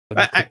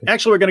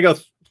Actually, we're going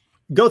to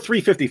go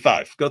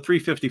 355. Go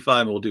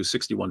 355 and we'll do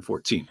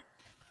 61:14.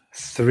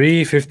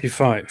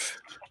 355.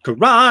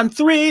 Quran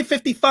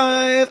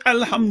 355.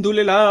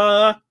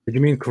 Alhamdulillah. Did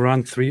you mean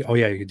Quran 3? Oh,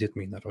 yeah, you did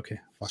mean that. Okay.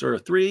 Surah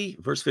 3,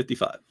 verse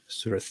 55.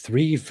 Surah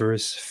 3,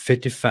 verse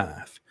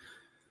 55.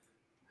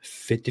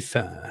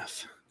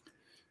 55.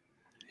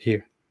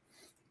 Here.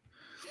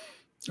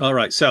 All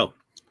right. So,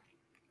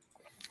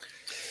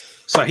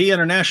 Sahih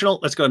International.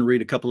 Let's go ahead and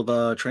read a couple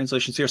of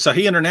translations here.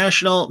 Sahih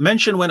International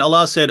mentioned when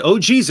Allah said, "Oh,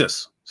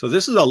 Jesus." So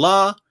this is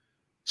Allah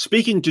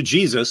speaking to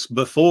Jesus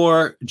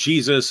before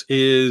Jesus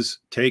is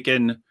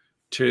taken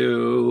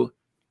to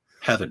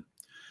heaven.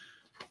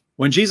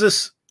 When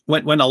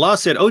Allah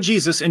said, "Oh,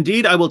 Jesus,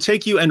 indeed, I will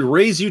take you and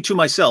raise you to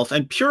myself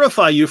and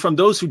purify you from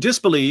those who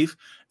disbelieve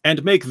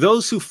and make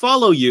those who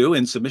follow you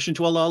in submission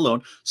to Allah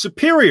alone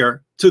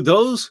superior to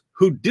those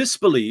who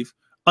disbelieve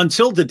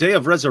until the day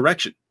of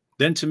resurrection.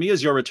 Then to me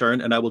is your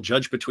return, and I will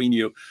judge between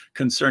you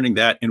concerning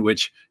that in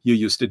which you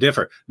used to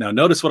differ." Now,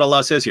 notice what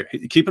Allah says here.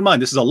 Keep in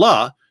mind, this is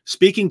Allah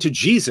speaking to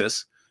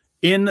Jesus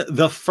in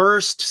the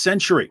 1st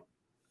century.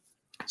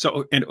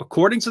 So, and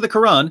according to the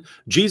Quran,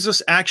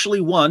 Jesus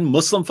actually won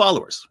Muslim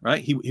followers,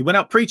 right? He went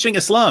out preaching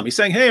Islam. He's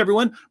saying, "Hey,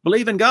 everyone,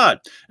 believe in God."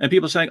 And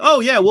people are saying,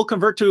 "Oh, yeah, we'll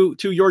convert to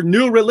your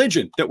new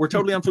religion that we're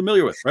totally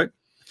unfamiliar with," right?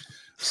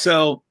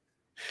 So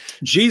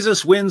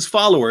Jesus wins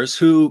followers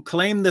who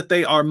claim that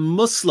they are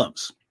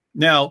Muslims.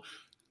 Now,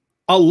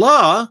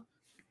 Allah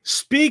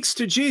speaks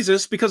to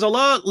Jesus because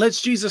Allah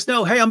lets Jesus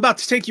know, "Hey, I'm about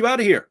to take you out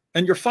of here,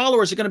 and your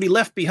followers are going to be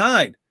left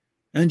behind."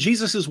 And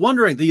Jesus is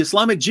wondering, the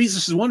Islamic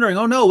Jesus is wondering,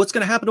 "Oh no, what's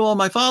going to happen to all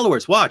my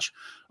followers?" Watch.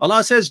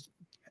 Allah says,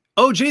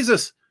 "Oh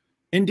Jesus,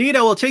 indeed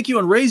I will take you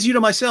and raise you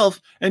to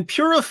myself and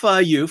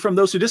purify you from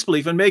those who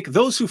disbelieve and make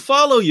those who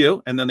follow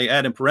you," and then they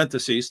add in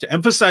parentheses to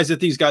emphasize that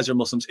these guys are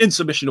Muslims in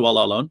submission to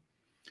Allah alone,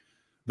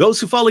 "those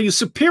who follow you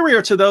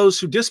superior to those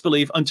who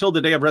disbelieve until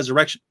the day of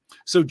resurrection."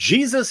 So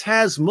Jesus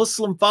has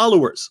Muslim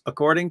followers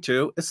according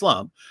to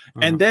Islam.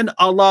 And then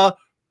Allah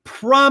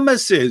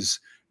promises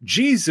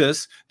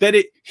Jesus that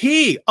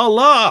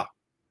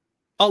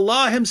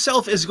Allah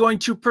himself is going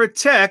to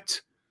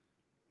protect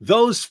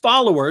those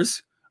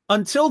followers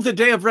until the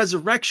day of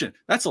resurrection.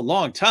 That's a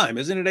long time,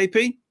 isn't it,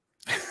 AP?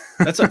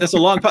 That's a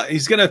long time.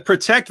 He's going to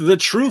protect the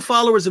true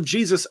followers of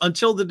Jesus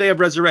until the day of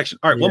resurrection.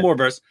 All right, one more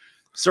verse.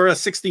 Surah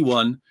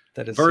 61,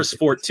 verse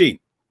 14.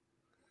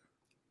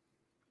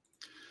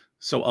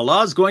 So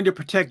Allah is going to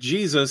protect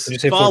Jesus'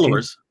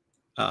 followers.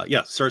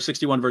 Surah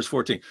 61, verse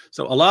 14.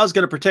 So Allah is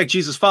going to protect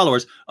Jesus'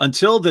 followers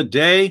until the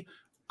day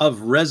of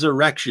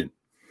resurrection.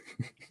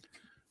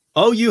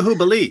 "O you who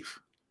believe,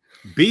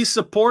 be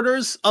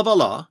supporters of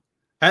Allah,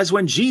 as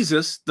when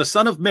Jesus, the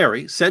son of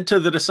Mary, said to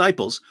the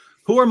disciples,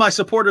 'Who are my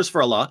supporters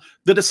for Allah?'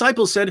 The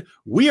disciples said,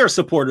 'We are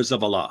supporters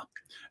of Allah.'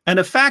 And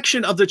a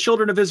faction of the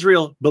children of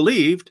Israel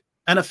believed,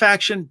 and a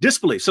faction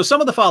disbelieved." So some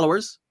of the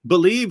followers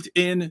believed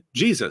in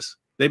Jesus.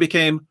 They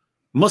became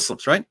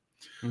Muslims, right?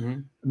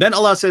 Then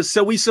Allah says,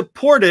 "So we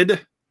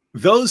supported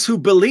those who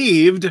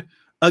believed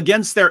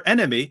against their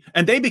enemy,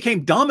 and they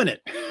became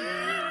dominant."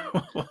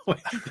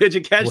 Did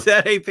you catch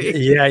that, AP?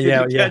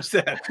 Yeah. Catch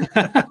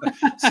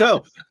that?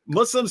 So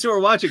Muslims who are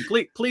watching,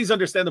 please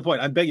understand the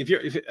point. I'm begging.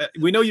 If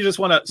we know you just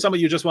want to, some of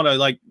you just want to,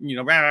 like,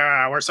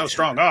 we're so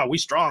strong. Oh, we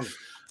strong.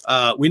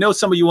 We know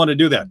some of you want to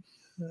do that.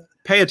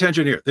 Pay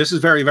attention here. This is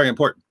very, very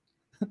important.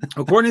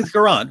 According to the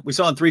Quran, we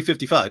saw in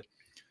 355,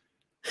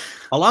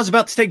 Allah's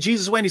about to take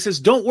Jesus away, and he says,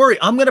 "Don't worry,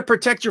 I'm going to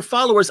protect your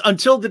followers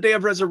until the day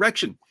of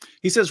resurrection."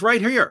 He says right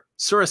here,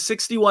 Surah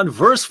 61,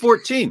 verse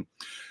 14,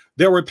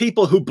 there were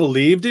people who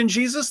believed in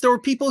Jesus. There were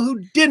people who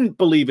didn't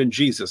believe in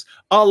Jesus.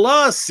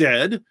 Allah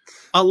said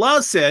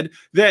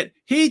that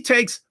he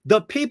takes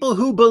the people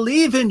who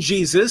believe in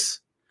Jesus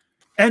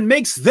and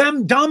makes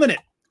them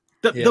dominant.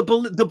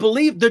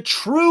 The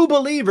true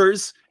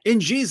believers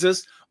in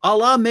Jesus,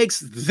 Allah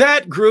makes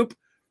that group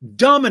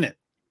dominant.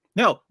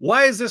 Now,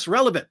 why is this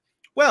relevant?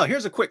 Well,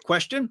 here's a quick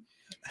question.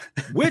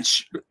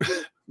 Which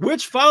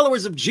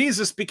followers of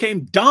Jesus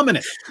became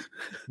dominant?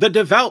 The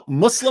devout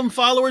Muslim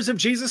followers of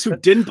Jesus who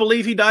didn't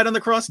believe he died on the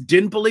cross,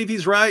 didn't believe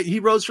he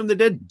rose from the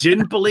dead,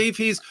 didn't believe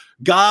he's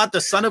God,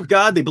 the Son of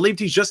God. They believed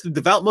he's just a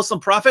devout Muslim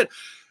prophet.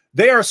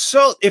 They are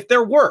so, if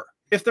there were,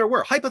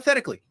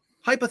 hypothetically,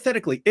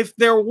 if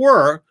there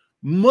were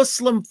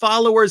Muslim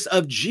followers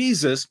of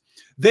Jesus,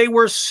 they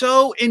were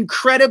so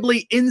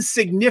incredibly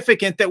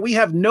insignificant that we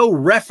have no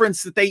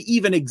reference that they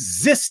even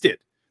existed.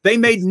 They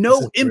made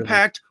no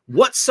impact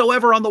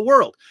whatsoever on the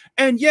world.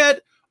 And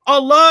yet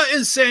Allah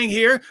is saying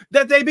here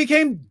that they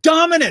became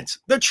dominant,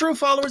 the true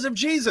followers of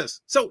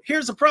Jesus. So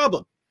here's the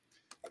problem.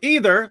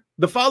 Either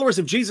the followers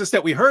of Jesus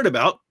that we heard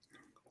about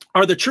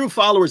are the true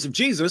followers of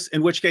Jesus,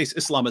 in which case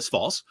Islam is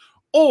false,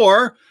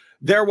 or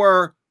there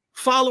were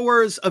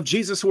followers of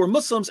Jesus who were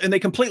Muslims and they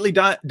completely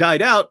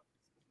died out,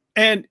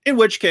 and in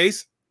which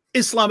case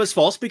Islam is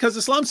false because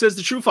Islam says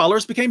the true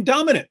followers became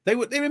dominant. They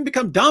didn't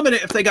become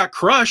dominant if they got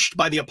crushed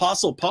by the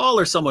Apostle Paul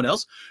or someone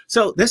else.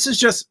 So this is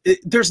just,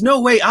 there's no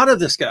way out of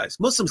this, guys.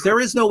 Muslims, there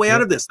is no way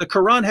out of this. The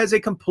Quran has a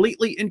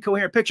completely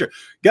incoherent picture.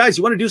 Guys,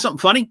 you want to do something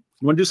funny?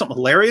 You want to do something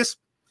hilarious?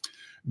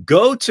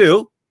 Go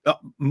to,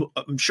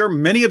 I'm sure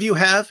many of you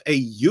have a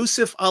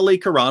Yusuf Ali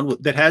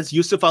Quran that has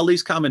Yusuf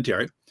Ali's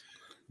commentary.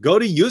 Go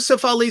to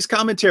Yusuf Ali's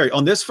commentary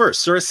on this verse,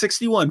 Surah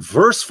 61,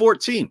 verse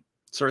 14.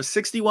 Surah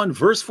 61,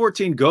 verse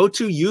 14. Go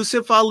to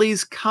Yusuf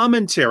Ali's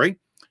commentary,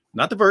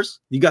 not the verse.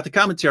 You got the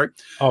commentary.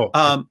 Oh,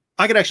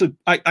 I could actually,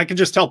 I can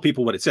just tell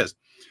people what it says.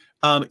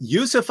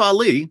 Yusuf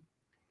Ali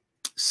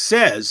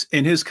says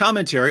in his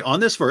commentary on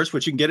this verse,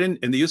 which you can get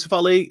in the Yusuf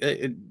Ali,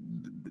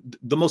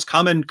 the most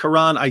common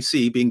Quran I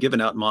see being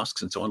given out in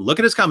mosques and so on. Look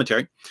at his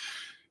commentary.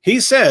 He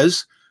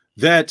says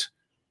that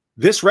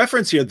this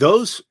reference here,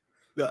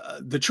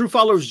 the true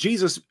followers of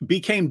Jesus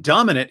became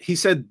dominant. He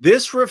said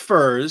this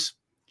refers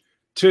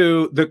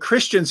to the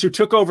Christians who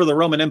took over the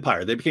Roman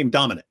Empire. They became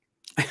dominant.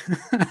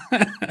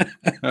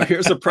 Now,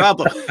 here's the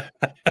problem.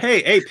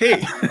 Hey, AP.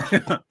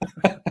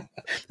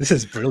 This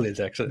is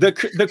brilliant, actually.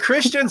 The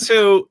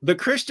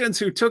Christians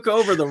who took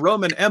over the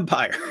Roman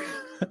Empire,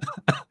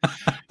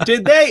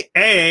 did they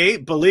A,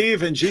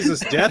 believe in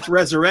Jesus' death,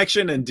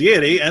 resurrection, and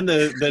deity, and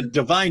the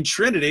divine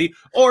Trinity,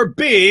 or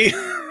B,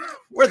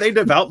 were they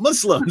devout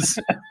Muslims?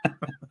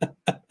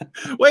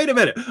 Wait a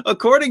minute.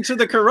 According to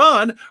the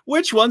Quran,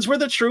 which ones were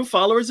the true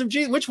followers of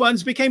Jesus? Which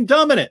ones became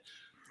dominant?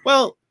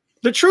 Well,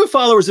 the true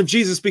followers of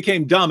Jesus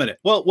became dominant.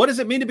 Well, what does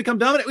it mean to become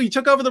dominant? Well, you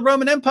took over the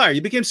Roman Empire.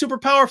 You became super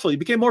powerful. You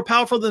became more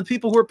powerful than the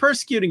people who were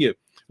persecuting you.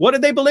 What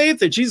did they believe?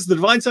 That Jesus is the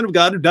divine Son of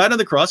God who died on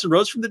the cross and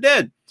rose from the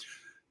dead.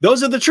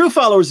 Those are the true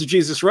followers of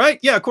Jesus, right?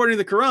 Yeah, according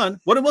to the Quran.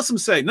 What do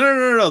Muslims say?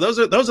 No. Those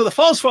are the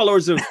false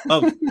followers of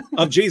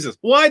Jesus.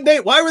 Why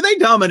were they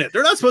dominant?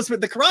 They're not supposed to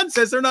be. The Quran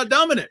says they're not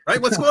dominant,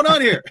 right? What's going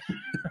on here?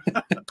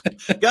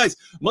 Guys,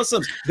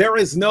 Muslims, there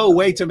is no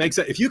way to make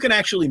sense. If you can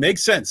actually make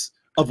sense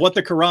of what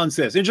the Quran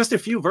says in just a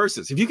few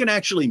verses, if you can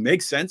actually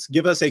make sense,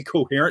 give us a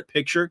coherent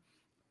picture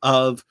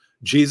of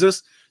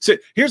Jesus. So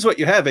here's what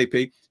you have,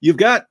 AP. You've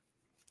got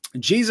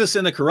Jesus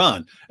in the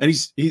Quran, and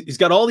he's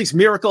got all these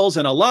miracles,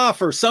 and Allah,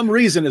 for some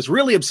reason, is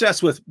really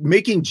obsessed with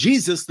making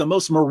Jesus the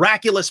most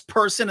miraculous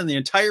person in the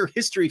entire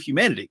history of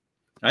humanity,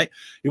 right?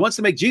 He wants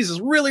to make Jesus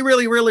really,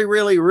 really, really,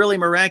 really, really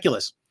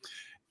miraculous.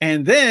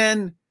 And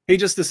then he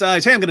just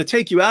decides, hey, I'm going to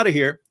take you out of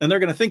here, and they're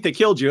going to think they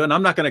killed you, and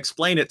I'm not going to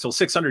explain it till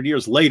 600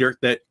 years later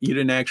that you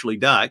didn't actually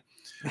die.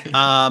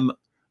 I'm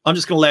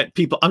just going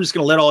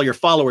to let all your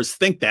followers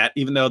think that,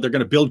 even though they're going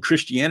to build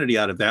Christianity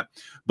out of that.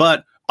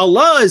 But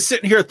Allah is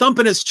sitting here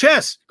thumping his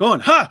chest,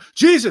 going,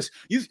 Jesus,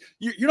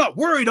 you're not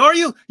worried, are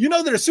you? You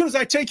know that as soon as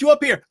I take you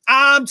up here,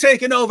 I'm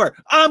taking over.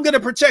 I'm going to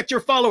protect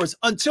your followers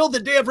until the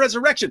day of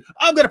resurrection.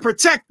 I'm going to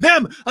protect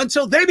them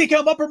until they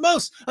become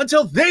uppermost,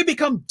 until they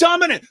become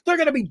dominant. They're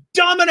going to be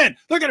dominant.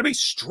 They're going to be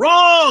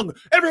strong.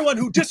 Everyone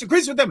who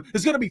disagrees with them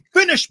is going to be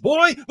finished,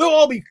 boy. They'll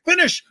all be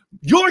finished.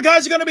 Your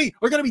guys are going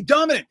to be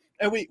dominant.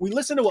 And we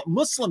listen to what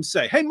Muslims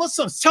say. Hey,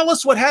 Muslims, tell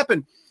us what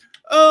happened.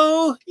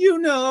 Oh,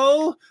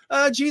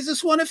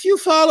 Jesus won a few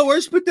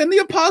followers, but then the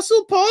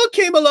Apostle Paul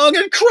came along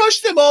and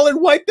crushed them all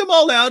and wiped them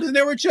all out. And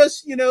there were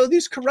just,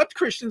 these corrupt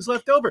Christians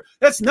left over.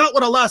 That's not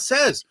what Allah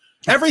says.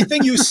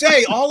 Everything you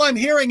say, all I'm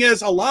hearing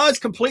is Allah is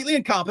completely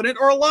incompetent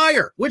or a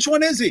liar. Which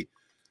one is he?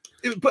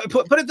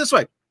 Put it this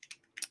way.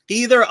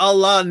 Either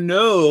Allah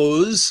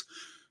knows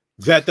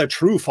that the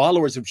true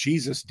followers of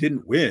Jesus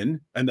didn't win,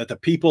 and that the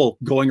people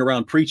going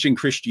around preaching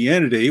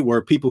Christianity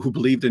were people who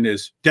believed in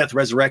his death,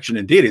 resurrection,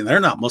 and deity, and they're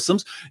not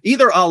Muslims.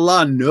 Either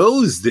Allah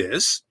knows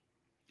this,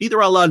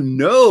 either Allah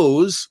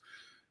knows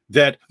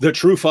that the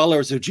true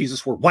followers of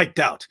Jesus were wiped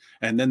out,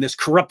 and then this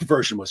corrupt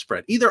version was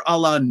spread. Either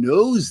Allah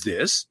knows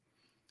this,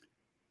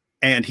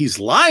 and he's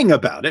lying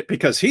about it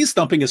because he's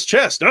thumping his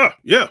chest.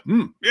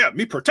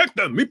 Me protect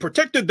them. Me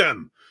protected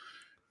them.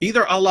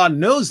 Either Allah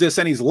knows this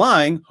and he's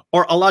lying,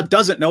 or Allah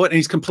doesn't know it and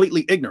he's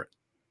completely ignorant.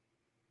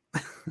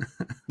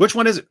 Which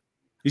one is it?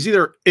 He's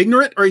either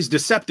ignorant or he's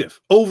deceptive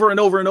over and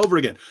over and over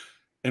again.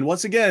 And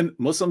once again,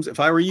 Muslims, if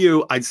I were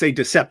you, I'd say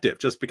deceptive,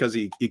 just because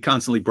he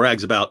constantly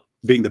brags about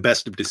being the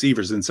best of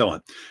deceivers and so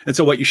on. And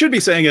so what you should be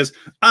saying is,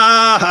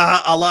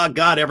 Allah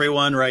got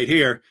everyone right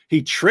here.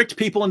 He tricked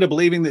people into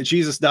believing that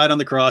Jesus died on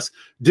the cross,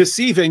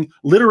 deceiving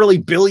literally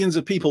billions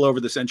of people over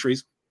the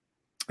centuries.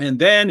 And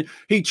then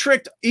he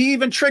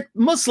even tricked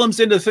Muslims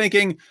into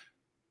thinking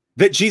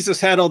that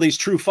Jesus had all these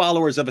true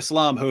followers of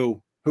Islam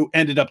who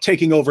ended up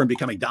taking over and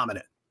becoming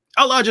dominant.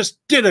 Allah just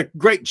did a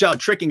great job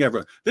tricking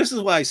everyone. This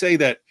is why I say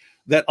that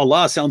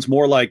Allah sounds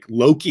more like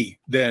Loki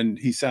than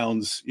he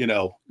sounds,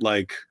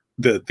 like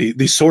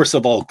the source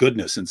of all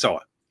goodness and so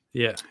on.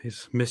 Yeah,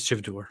 he's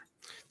mischief doer.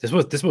 This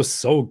was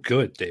so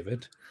good,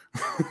 David.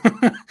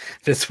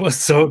 This was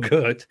so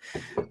good.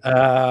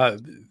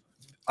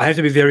 I have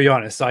to be very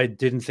honest. I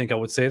didn't think I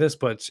would say this,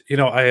 but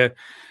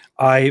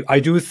I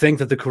do think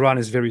that the Quran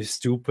is very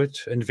stupid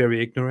and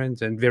very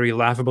ignorant and very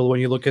laughable when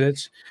you look at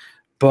it.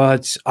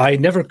 But I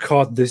never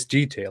caught this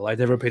detail. I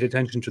never paid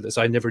attention to this.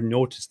 I never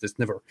noticed this.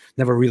 Never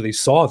really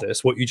saw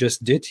this. What you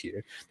just did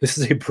here. This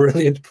is a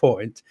brilliant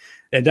point.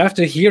 And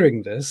after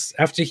hearing this,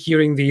 after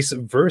hearing these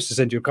verses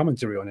and your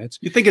commentary on it,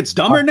 you think it's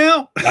dumber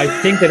now? I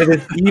think that it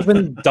is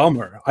even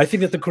dumber. I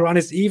think that the Quran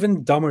is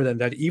even dumber than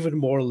that, even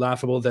more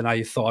laughable than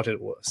I thought it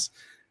was.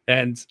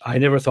 And I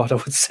never thought I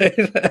would say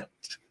that.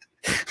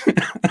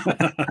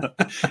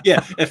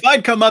 Yeah, if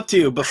I'd come up to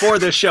you before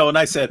this show and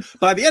I said,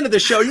 by the end of the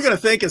show, you're going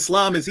to think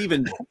Islam is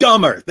even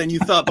dumber than you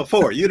thought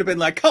before, you'd have been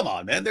like, come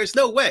on, man, there's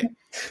no way.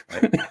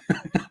 Right?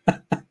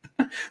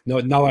 No,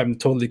 now I'm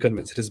totally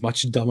convinced it is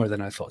much dumber than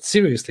I thought.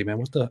 Seriously, man,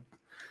 what the?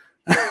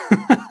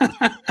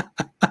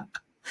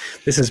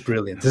 This is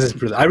brilliant. This is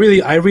brilliant.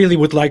 I really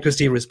would like to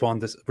see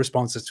responses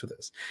to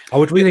this. I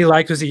would really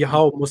like to see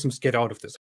how Muslims get out of this.